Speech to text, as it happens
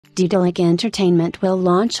Daedalic Entertainment will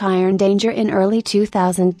launch Iron Danger in early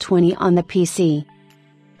 2020 on the PC.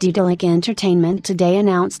 Daedalic Entertainment today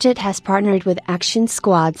announced it has partnered with Action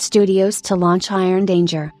Squad Studios to launch Iron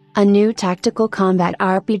Danger, a new tactical combat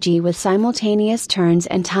RPG with simultaneous turns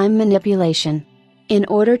and time manipulation. In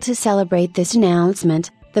order to celebrate this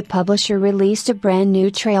announcement, the publisher released a brand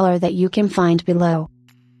new trailer that you can find below.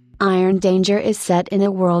 Iron Danger is set in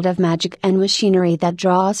a world of magic and machinery that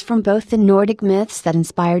draws from both the Nordic myths that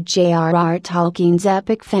inspired J.R.R. Tolkien's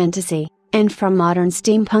epic fantasy, and from modern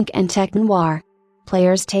steampunk and tech-noir.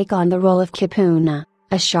 Players take on the role of Kipuna,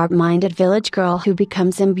 a sharp-minded village girl who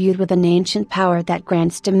becomes imbued with an ancient power that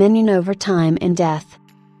grants dominion over time and death.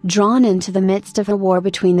 Drawn into the midst of a war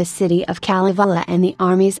between the city of Kalevala and the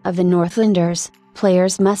armies of the Northlanders,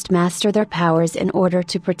 players must master their powers in order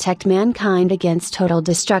to protect mankind against total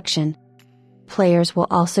destruction. Players will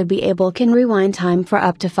also be able to rewind time for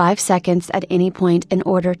up to 5 seconds at any point in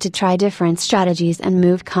order to try different strategies and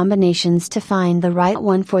move combinations to find the right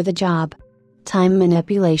one for the job. Time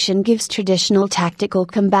manipulation gives traditional tactical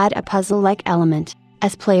combat a puzzle-like element,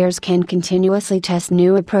 as players can continuously test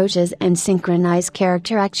new approaches and synchronize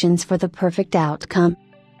character actions for the perfect outcome.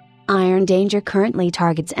 Iron Danger currently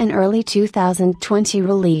targets an early 2020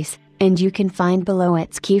 release, and you can find below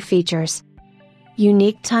its key features.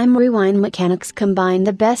 Unique time rewind mechanics combine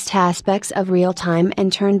the best aspects of real-time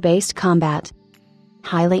and turn-based combat.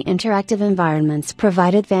 Highly interactive environments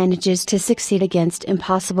provide advantages to succeed against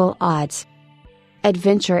impossible odds.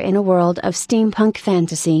 Adventure in a world of steampunk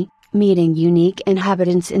fantasy, meeting unique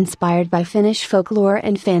inhabitants inspired by Finnish folklore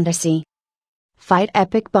and fantasy. Fight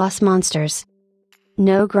epic boss monsters.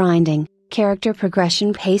 No grinding, character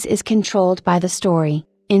progression pace is controlled by the story,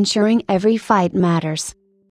 ensuring every fight matters.